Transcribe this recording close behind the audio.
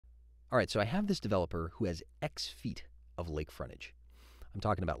All right, so I have this developer who has X feet of lake frontage. I'm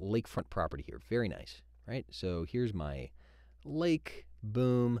talking about lakefront property here. Very nice, right? So here's my lake,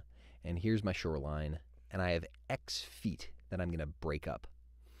 boom, and here's my shoreline, and I have X feet that I'm going to break up.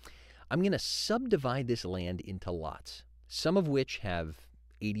 I'm going to subdivide this land into lots, some of which have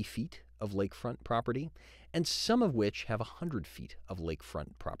 80 feet of lakefront property, and some of which have 100 feet of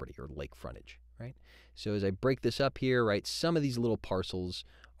lakefront property or lake frontage, right? So as I break this up here, right, some of these little parcels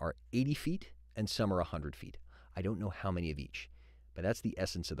are 80 feet and some are 100 feet. I don't know how many of each, but that's the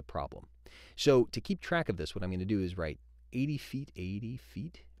essence of the problem. So to keep track of this, what I'm going to do is write 80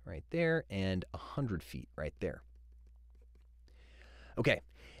 feet right there, and 100 feet right there. Okay,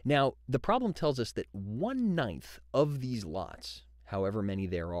 now the problem tells us that 1/9 of these lots, however many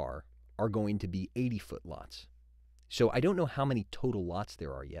there are going to be 80-foot lots. So I don't know how many total lots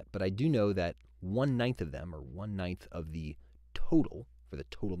there are yet, but I do know that 1/9 of them, or 1/9 of the total, for the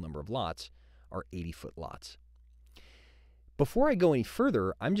total number of lots, are 80-foot lots. Before I go any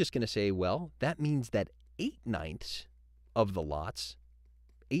further, I'm just going to say, well, that means that 8/9 of the lots,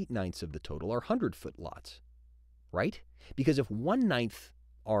 8/9 of the total, are 100-foot lots, right? Because if 1/9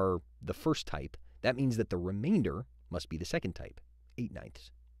 are the first type, that means that the remainder must be the second type,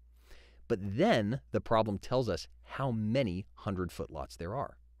 8/9. But then the problem tells us how many 100-foot lots there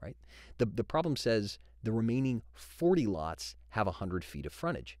are, right? The problem says the remaining 40 lots have 100 feet of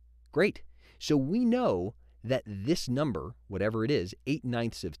frontage. Great. So we know that this number, whatever it is,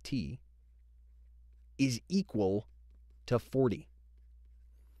 8/9 of t, is equal to 40.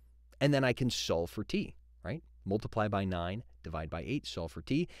 And then I can solve for t, right? Multiply by 9, divide by 8, solve for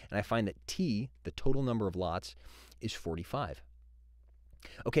t, and I find that t, the total number of lots, is 45.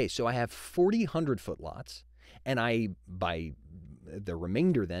 Okay, so I have 40 100-foot lots, and by the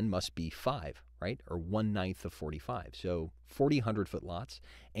remainder then must be 5, right? Or 1/9 of 45. So 40 100-foot lots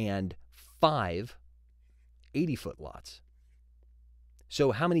and 5 80-foot lots.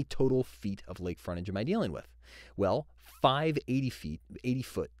 So how many total feet of lake frontage am I dealing with? Well, 5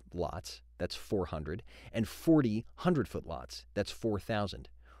 80-foot lots, that's 400, and 40 100-foot lots, that's 4,000.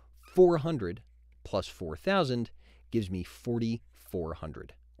 400 plus 4,000 gives me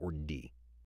 4,400, or D.